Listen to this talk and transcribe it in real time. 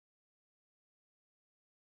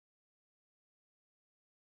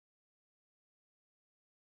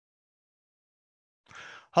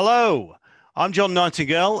Hello, I'm John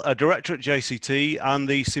Nightingale, a director at JCT and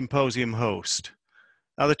the Symposium host.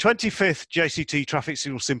 Now, the 25th JCT Traffic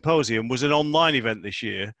Signal Symposium was an online event this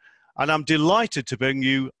year, and I'm delighted to bring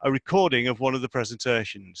you a recording of one of the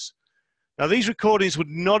presentations. Now, these recordings would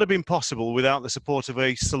not have been possible without the support of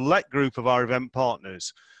a select group of our event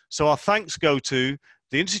partners. So our thanks go to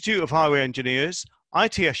the Institute of Highway Engineers,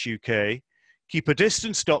 ITS UK,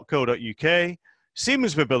 keepadistance.co.uk,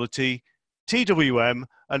 Siemens Mobility, TWM,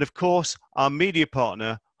 and of course, our media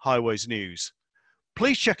partner, Highways News.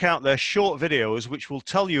 Please check out their short videos, which will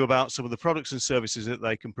tell you about some of the products and services that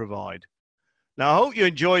they can provide. Now, I hope you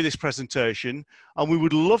enjoy this presentation, and we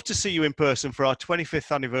would love to see you in person for our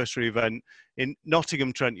 25th anniversary event in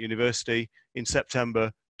Nottingham Trent University in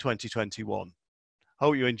September 2021.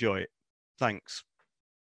 Hope you enjoy it. Thanks.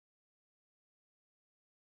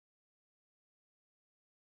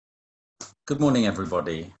 Good morning,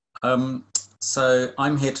 everybody. So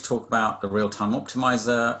I'm here to talk about the real-time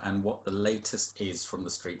optimizer and what the latest is from the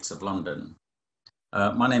streets of London.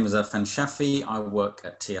 My name is Irfan Shaffi. I work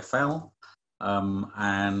at TfL,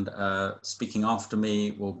 and speaking after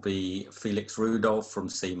me will be Felix Rudolph from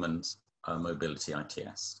Siemens Mobility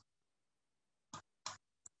ITS.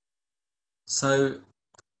 So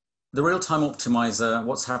the real-time optimizer,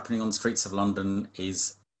 what's happening on the streets of London,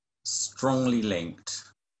 is strongly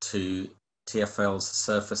linked to TfL's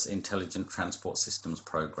Surface Intelligent Transport Systems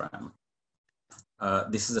program.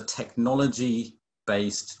 This is a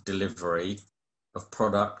technology-based delivery of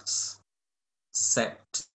products set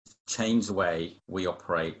to change the way we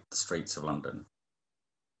operate the streets of London.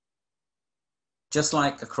 Just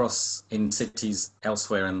like across in cities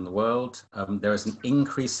elsewhere in the world, there is an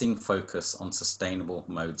increasing focus on sustainable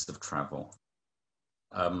modes of travel.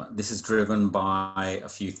 This is driven by a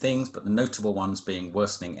few things, but the notable ones being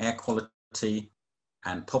worsening air quality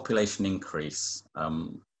and population increase,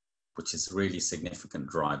 which is a really significant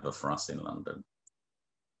driver for us in London.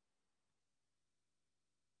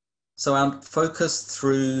 So our focus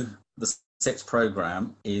through the SIPS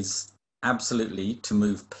program is absolutely to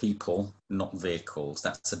move people, not vehicles.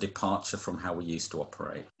 That's a departure from how we used to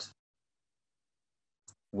operate.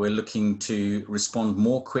 We're looking to respond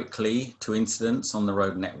more quickly to incidents on the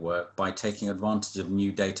road network by taking advantage of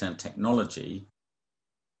new data and technology,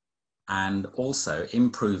 and also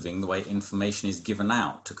improving the way information is given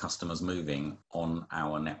out to customers moving on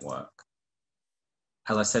our network.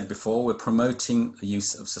 As I said before, we're promoting the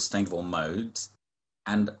use of sustainable modes,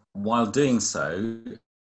 and while doing so,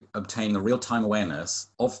 obtain a real-time awareness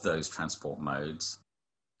of those transport modes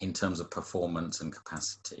in terms of performance and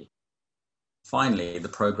capacity. Finally, the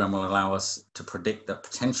program will allow us to predict the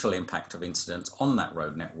potential impact of incidents on that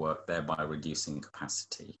road network, thereby reducing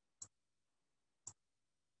capacity.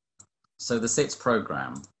 So the SITS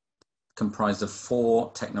program comprised of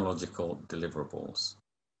 4 technological deliverables.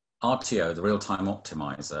 RTO, the real-time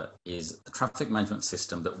optimizer, is the traffic management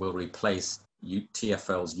system that will replace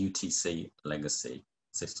TfL's UTC legacy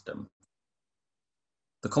system.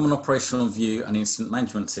 The Common Operational View and Incident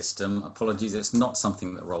Management System, apologies, it's not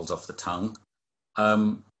something that rolls off the tongue.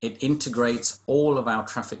 It integrates all of our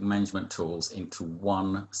traffic management tools into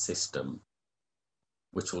one system,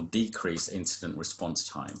 which will decrease incident response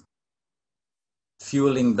time.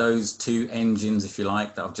 Fueling those 2 engines, if you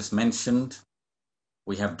like, that I've just mentioned,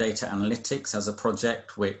 we have data analytics as a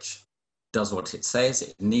project which does what it says.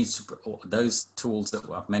 It needs to, those tools that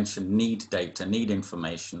I've mentioned need data, need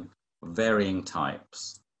information of varying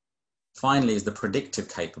types. Finally is the predictive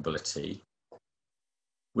capability,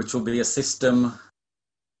 which will be a system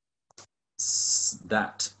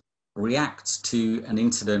that reacts to an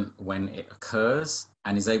incident when it occurs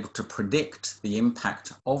and is able to predict the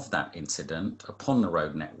impact of that incident upon the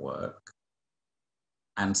road network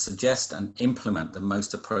and suggest and implement the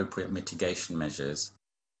most appropriate mitigation measures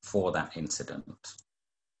for that incident.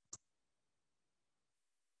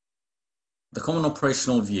 The Common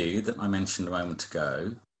Operational View that I mentioned a moment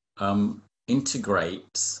ago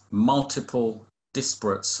integrates multiple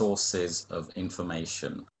disparate sources of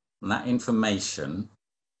information. And that information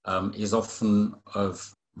is often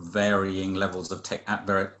of varying levels of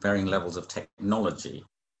varying levels of technology.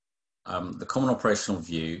 The Common Operational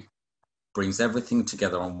View brings everything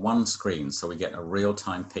together on one screen, so we get a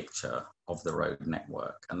real-time picture of the road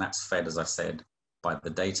network, and that's fed, as I said, by the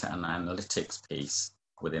data and analytics piece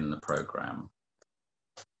within the program.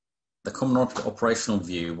 The Common Operational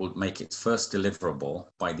View will make its first deliverable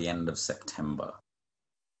by the end of September.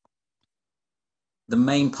 The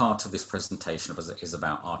main part of this presentation is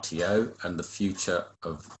about RTO and the future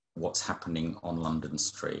of what's happening on London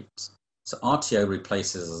streets. So RTO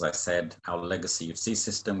replaces, as I said, our legacy UTC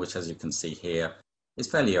system, which, as you can see here, It's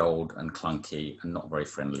fairly old and clunky and not very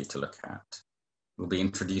friendly to look at. We'll be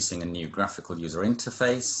introducing a new graphical user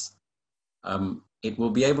interface. It will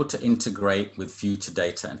be able to integrate with future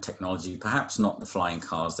data and technology, perhaps not the flying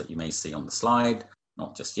cars that you may see on the slide,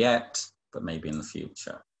 not just yet, but maybe in the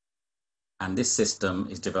future. And this system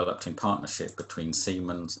is developed in partnership between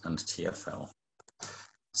Siemens and TfL.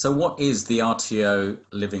 So what is the RTO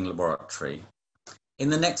Living Laboratory? In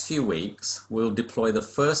the next few weeks, we'll deploy the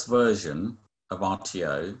first version of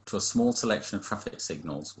RTO to a small selection of traffic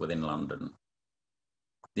signals within London.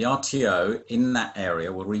 The RTO in that area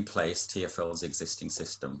will replace TfL's existing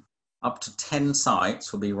system. Up to 10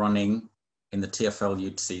 sites will be running in the TfL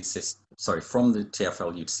UTC system, from the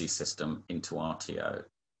TfL UTC system into RTO.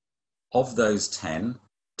 Of those 10,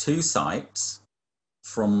 2 sites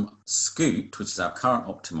from Scoot, which is our current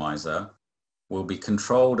optimizer, will be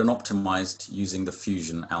controlled and optimized using the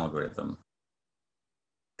Fusion algorithm.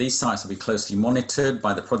 These sites will be closely monitored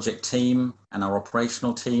by the project team and our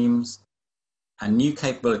operational teams, and new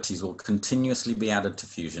capabilities will continuously be added to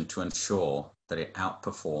Fusion to ensure that it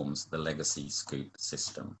outperforms the legacy Scoot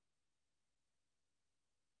system.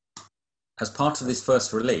 As part of this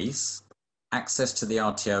first release, access to the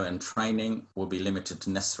RTO and training will be limited to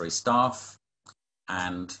necessary staff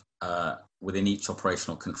and within each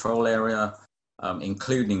operational control area,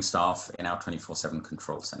 including staff in our 24/7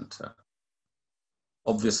 control center.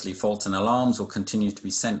 Obviously, faults and alarms will continue to be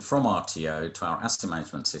sent from RTO to our asset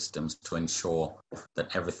management systems to ensure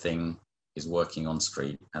that everything is working on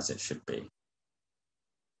street as it should be.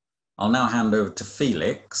 I'll now hand over to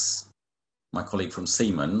Felix, my colleague from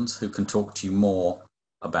Siemens, who can talk to you more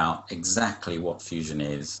about exactly what Fusion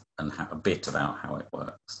is and a bit about how it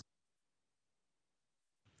works.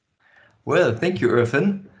 Well, thank you,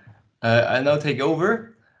 Irfan. I'll now take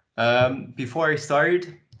over. Before I start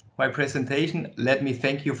my presentation, let me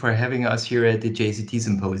thank you for having us here at the JCT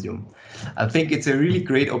Symposium. I think it's a really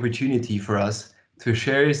great opportunity for us to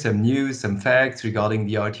share some news, some facts regarding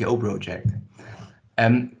the RTO project.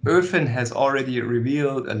 Irfan has already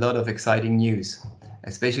revealed a lot of exciting news,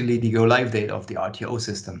 especially the go-live date of the RTO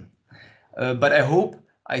system. But I hope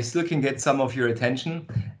I still can get some of your attention,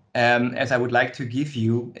 as I would like to give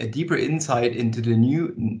you a deeper insight into the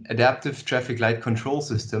new adaptive traffic light control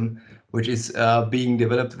system, which is being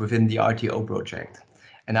developed within the RTO project.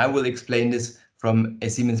 And I will explain this from a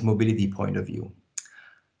Siemens Mobility point of view.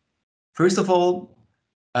 First of all,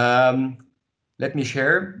 let me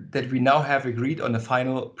share that we now have agreed on a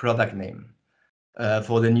final product name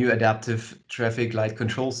for the new adaptive traffic light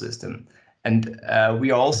control system. And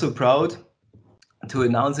we are also proud to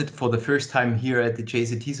announce it for the first time here at the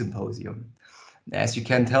JCT Symposium. As you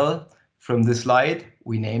can tell from the slide,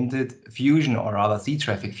 we named it Fusion, or rather Sea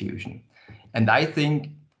Traffic Fusion. And I think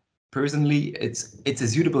personally it's a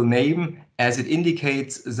suitable name as it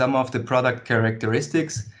indicates some of the product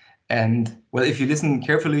characteristics. And well, if you listen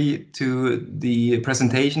carefully to the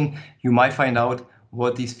presentation, you might find out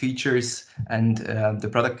what these features and the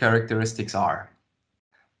product characteristics are.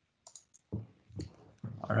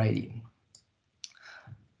 Alrighty.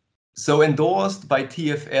 So endorsed by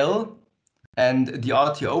TfL and the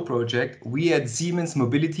RTO project, we at Siemens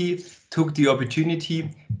Mobility took the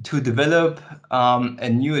opportunity to develop a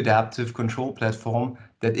new adaptive control platform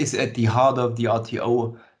that is at the heart of the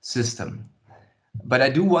RTO system. But I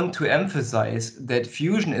do want to emphasize that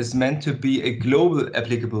Fusion is meant to be a global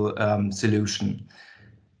applicable solution.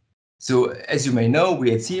 So as you may know,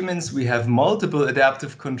 we at Siemens, we have multiple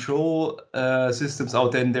adaptive control systems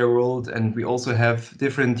out there in the world, and we also have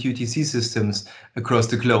different UTC systems across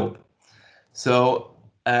the globe. So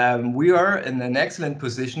we are in an excellent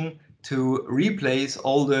position to replace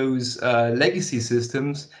all those legacy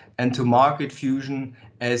systems and to market Fusion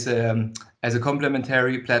as a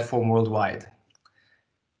complementary platform worldwide.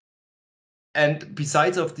 And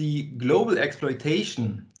besides of the global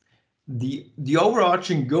exploitation, the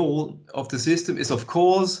overarching goal of the system is, of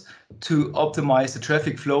course, to optimize the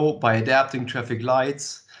traffic flow by adapting traffic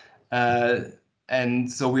lights.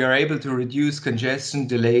 And so we are able to reduce congestion,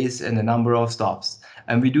 delays, and the number of stops.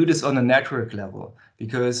 And we do this on a network level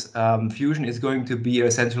because Fusion is going to be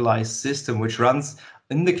a centralized system which runs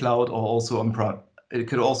in the cloud or also on-prem. It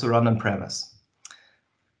could also run on-premise.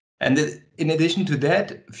 And in addition to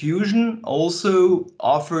that, Fusion also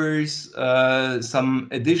offers some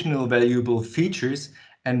additional valuable features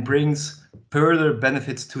and brings further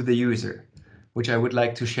benefits to the user, which I would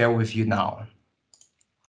like to share with you now.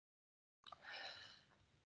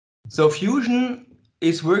 So Fusion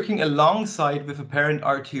is working alongside with a parent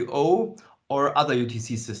RTO or other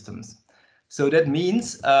UTC systems. So that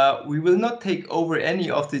means we will not take over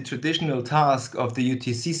any of the traditional tasks of the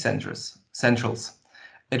UTC centrals.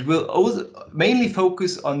 It will also mainly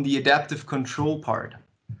focus on the adaptive control part.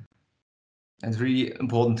 It's really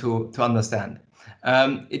important to understand.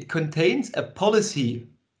 It contains a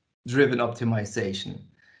policy-driven optimization.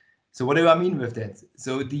 So what do I mean with that?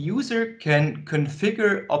 So the user can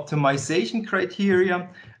configure optimization criteria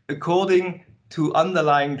according to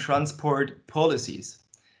underlying transport policies.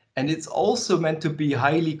 And it's also meant to be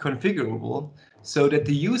highly configurable so that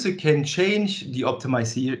the user can change the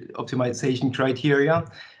optimization criteria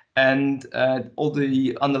and all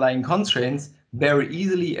the underlying constraints very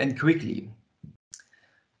easily and quickly.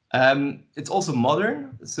 It's also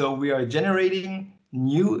modern, so we are generating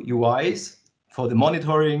new UIs for the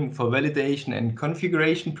monitoring, for validation and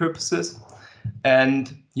configuration purposes.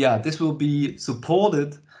 And yeah, this will be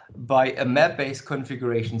supported by a map-based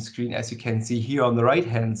configuration screen, as you can see here on the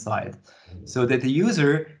right-hand side, so that the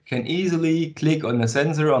user can easily click on the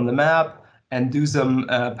sensor on the map and do some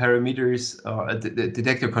parameters or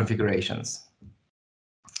detector configurations.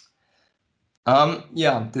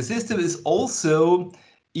 Yeah, the system is also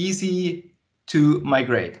easy to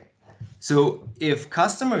migrate. So if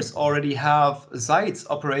customers already have sites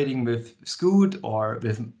operating with Scoot or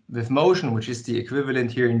with Motion, which is the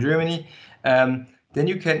equivalent here in Germany, then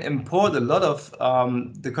you can import a lot of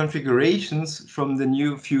the configurations from the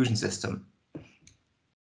new Fusion system.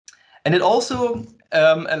 And it also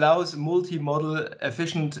allows multimodal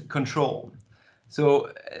efficient control.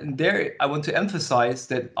 So there I want to emphasize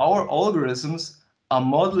that our algorithms are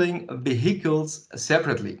modeling vehicles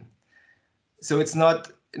separately. So it's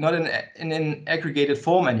not in an aggregated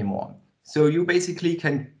form anymore. So you basically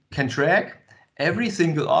can track every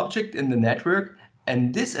single object in the network,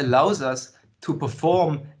 and this allows us to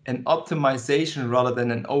perform an optimization rather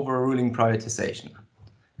than an overruling prioritization.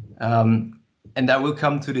 And I will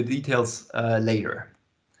come to the details later.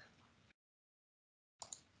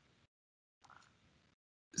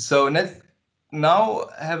 So let's now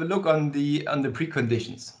have a look on the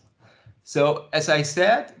preconditions. So as I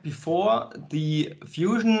said before, the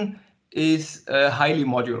Fusion is highly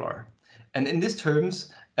modular. And in these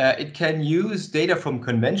terms, it can use data from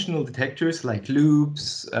conventional detectors like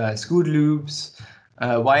loops, Scoot loops,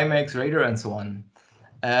 WiMAX, radar, and so on.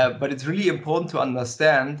 But it's really important to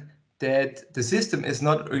understand that the system is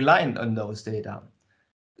not reliant on those data.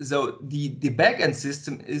 So the backend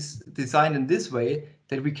system is designed in this way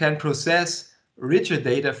that we can process richer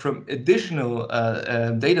data from additional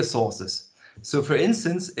data sources. So for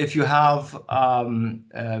instance, if you have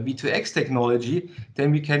V2X technology, then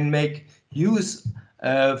we can make use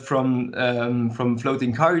from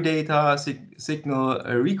floating car data, signal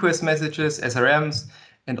request messages, SRMs,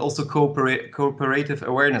 and also cooperative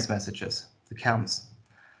awareness messages, the CAMs.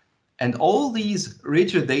 And all these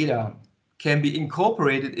richer data can be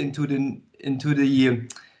incorporated into the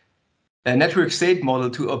network state model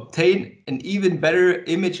to obtain an even better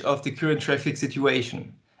image of the current traffic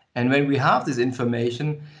situation. And when we have this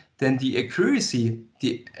information, then the accuracy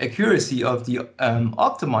of the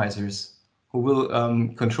optimizers who will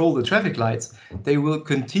control the traffic lights, they will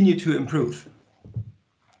continue to improve.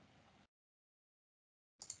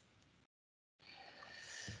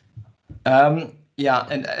 Yeah,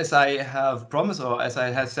 and as I have promised, or as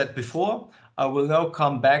I have said before, I will now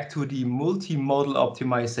come back to the multimodal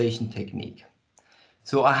optimization technique.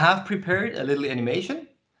 So I have prepared a little animation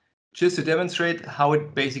just to demonstrate how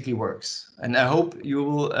it basically works. And I hope you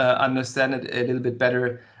will understand it a little bit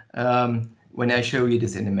better when I show you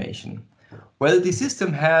this animation. Well, the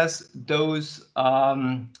system has those,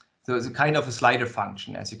 so it's a kind of a slider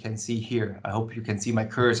function, as you can see here. I hope you can see my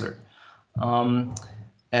cursor.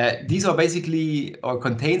 These are basically, or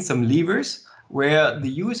contain some levers where the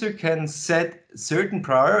user can set certain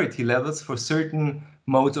priority levels for certain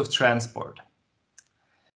modes of transport.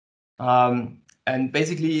 And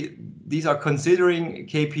basically, these are considering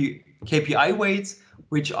KPI weights,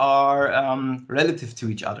 which are relative to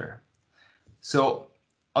each other. So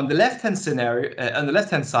on the left-hand scenario, on the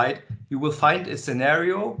left-hand side, you will find a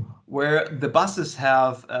scenario where the buses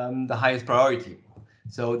have the highest priority.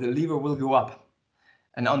 So the lever will go up.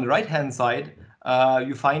 And on the right-hand side,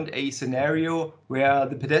 you find a scenario where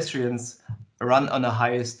the pedestrians run on the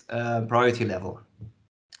highest priority level.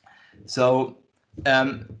 So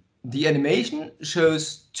the animation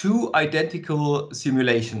shows two identical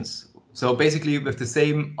simulations. So basically with the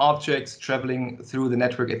same objects traveling through the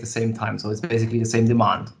network at the same time. So it's basically the same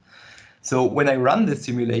demand. So when I run this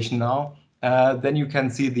simulation now, then you can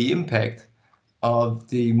see the impact of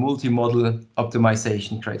the multimodal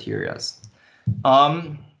optimization criteria.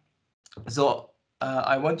 So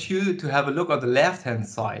I want you to have a look on the left-hand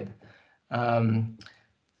side.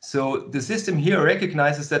 So the system here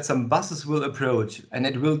recognizes that some buses will approach, and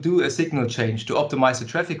it will do a signal change to optimize the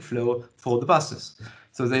traffic flow for the buses.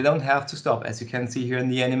 So they don't have to stop, as you can see here in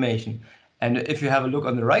the animation. And if you have a look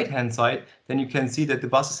on the right-hand side, then you can see that the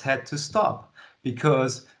buses had to stop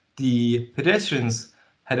because the pedestrians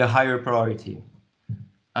had a higher priority.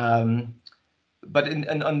 But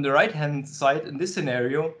on the right-hand side, in this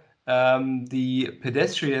scenario, the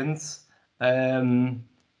pedestrians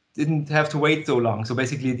didn't have to wait so long. So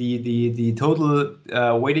basically, the total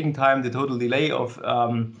waiting time, the total delay of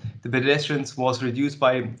the pedestrians was reduced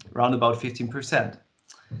by around about 15%.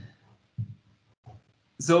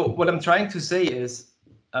 So what I'm trying to say is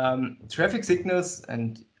traffic signals,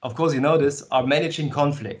 and of course you know this, are managing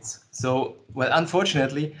conflicts. So, well,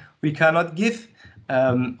 unfortunately, we cannot give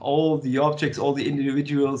all the objects, all the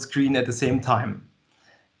individual screen at the same time.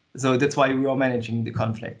 So that's why we are managing the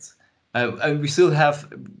conflicts. And we still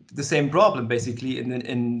have the same problem basically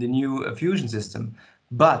in the new Fusion system.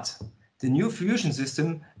 But the new Fusion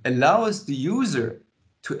system allows the user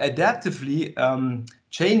to adaptively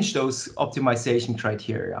change those optimization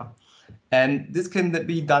criteria. And this can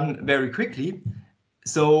be done very quickly.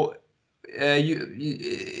 So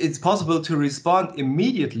it's possible to respond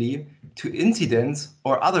immediately to incidents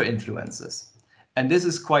or other influences. And this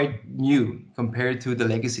is quite new compared to the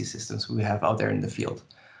legacy systems we have out there in the field.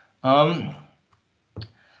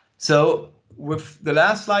 So with the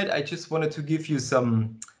last slide, I just wanted to give you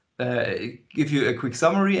a quick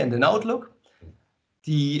summary and an outlook.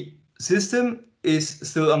 The system is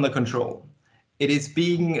still under control. It is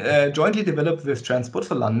being jointly developed with Transport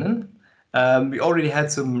for London. We already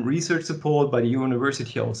had some research support by the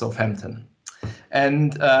University of Southampton.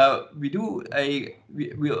 And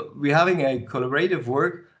we're having a collaborative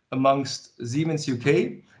work amongst Siemens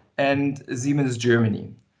UK and Siemens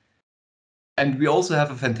Germany. And we also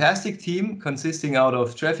have a fantastic team consisting out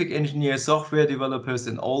of traffic engineers, software developers,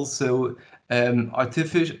 and also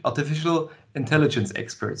artificial intelligence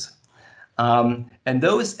experts. And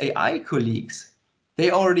those AI colleagues,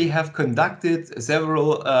 they already have conducted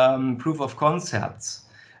several proof of concepts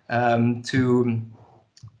to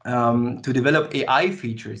develop AI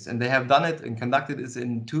features, and they have done it and conducted this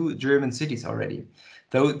in 2 German cities already.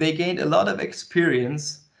 So they gained a lot of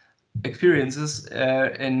experiences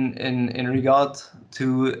in regard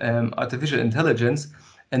to artificial intelligence,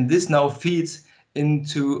 and this now feeds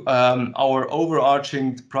into our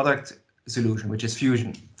overarching product solution, which is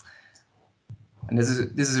Fusion. And this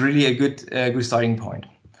is really a good starting point.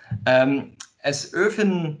 As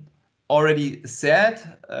Irfan already said,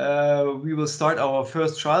 we will start our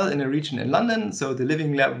first trial in a region in London. So the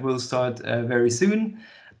Living Lab will start very soon.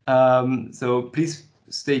 So please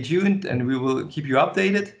stay tuned and we will keep you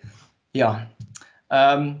updated. Yeah.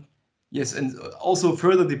 Yes, and also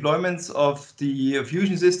further deployments of the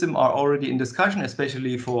Fusion system are already in discussion,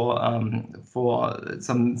 especially for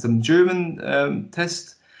some German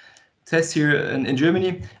tests here in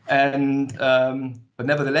Germany. And but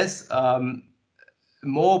nevertheless,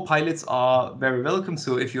 more pilots are very welcome.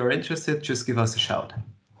 So if you are interested, just give us a shout.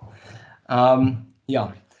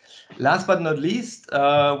 Yeah. Last but not least,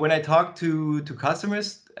 when I talk to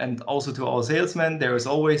customers and also to our salesmen, there is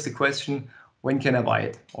always the question, when can I buy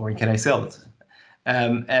it or when can I sell it?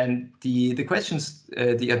 And the questions,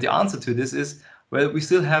 the answer to this is, well, we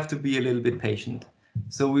still have to be a little bit patient.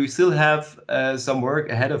 So we still have some work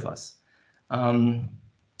ahead of us.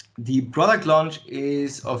 The product launch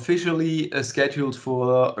is officially scheduled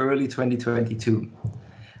for early 2022.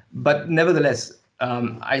 But nevertheless,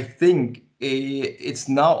 I think it's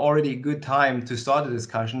now already a good time to start a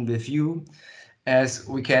discussion with you, as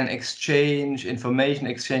we can exchange information,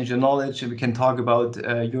 exchange the knowledge, and we can talk about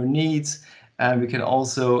your needs, and we can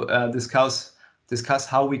also discuss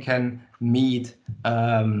how we can meet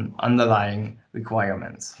underlying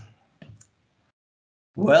requirements.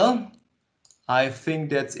 Well, I think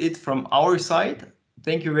that's it from our side.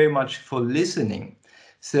 Thank you very much for listening.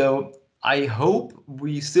 So I hope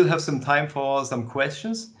we still have some time for some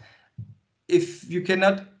questions. If you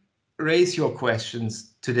cannot raise your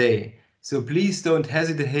questions today, so please don't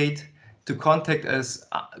hesitate to contact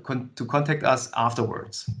us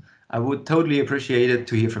afterwards. I would totally appreciate it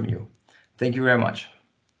to hear from you. Thank you very much.